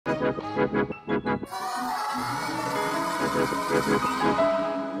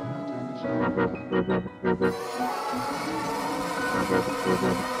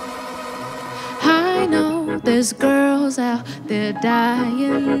There's girls out there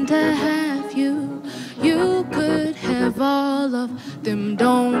dying to have you. You could have all of them,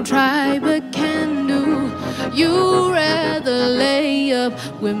 don't try but can do. You rather lay up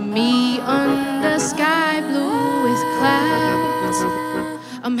with me under sky blue with clouds.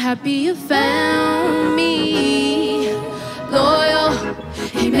 I'm happy you found me. Loyal,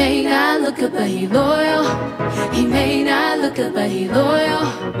 he may not look up but he loyal. He may not look up but he loyal.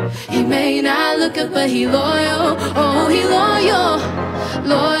 He may not look up but he loyal. Oh, he loyal,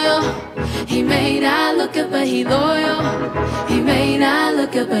 loyal. He may not look up but he loyal. He may not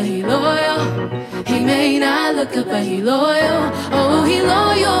look up but he loyal. He may not look up but he loyal. Oh, he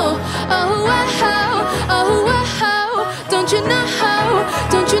loyal. Oh, wow, oh, wow. Don't you know how?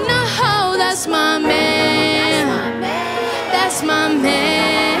 Don't you know how? That's my man. That's my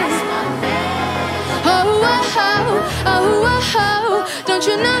man. Oh, wow, oh, wow. Don't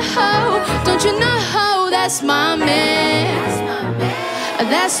you know how? Don't you know how? That's my man.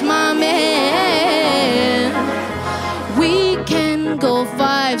 That's my man. We can go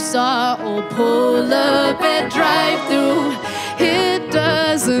 5-star or pull up at drive-thru. It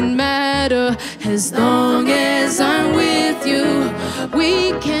doesn't matter as long as I'm with you.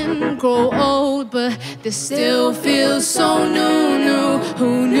 We can grow old, but this still feels so new.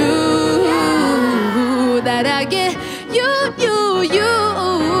 Who knew that I get you?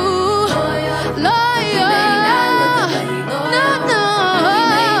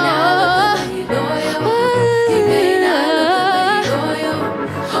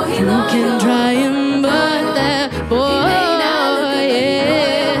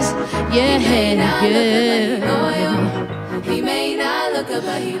 He may not look up,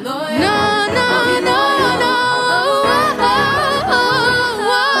 but he loyal. No.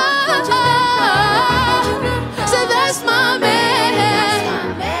 So that's my man.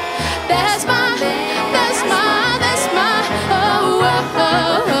 That's my.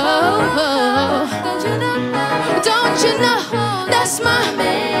 Don't you know? That's my man.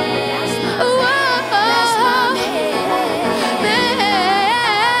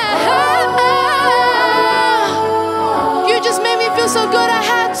 So good I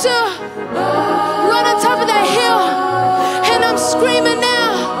had to run on top of that hill, and I'm screaming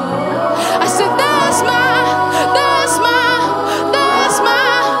now. I said, that's my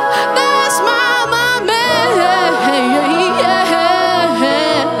man.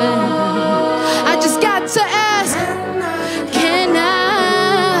 I just got to ask, can I?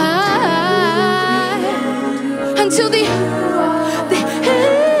 Until the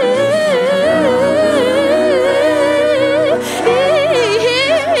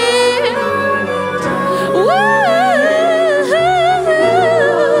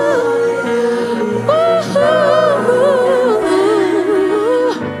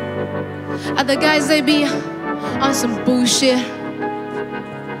other guys, they be on some bullshit,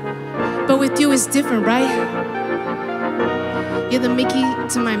 but with you it's different, right? You're the Mickey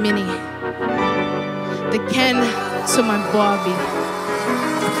to my Minnie, the Ken to my Barbie,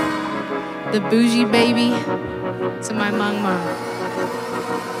 the Boujee baby to my MUNGMUNG.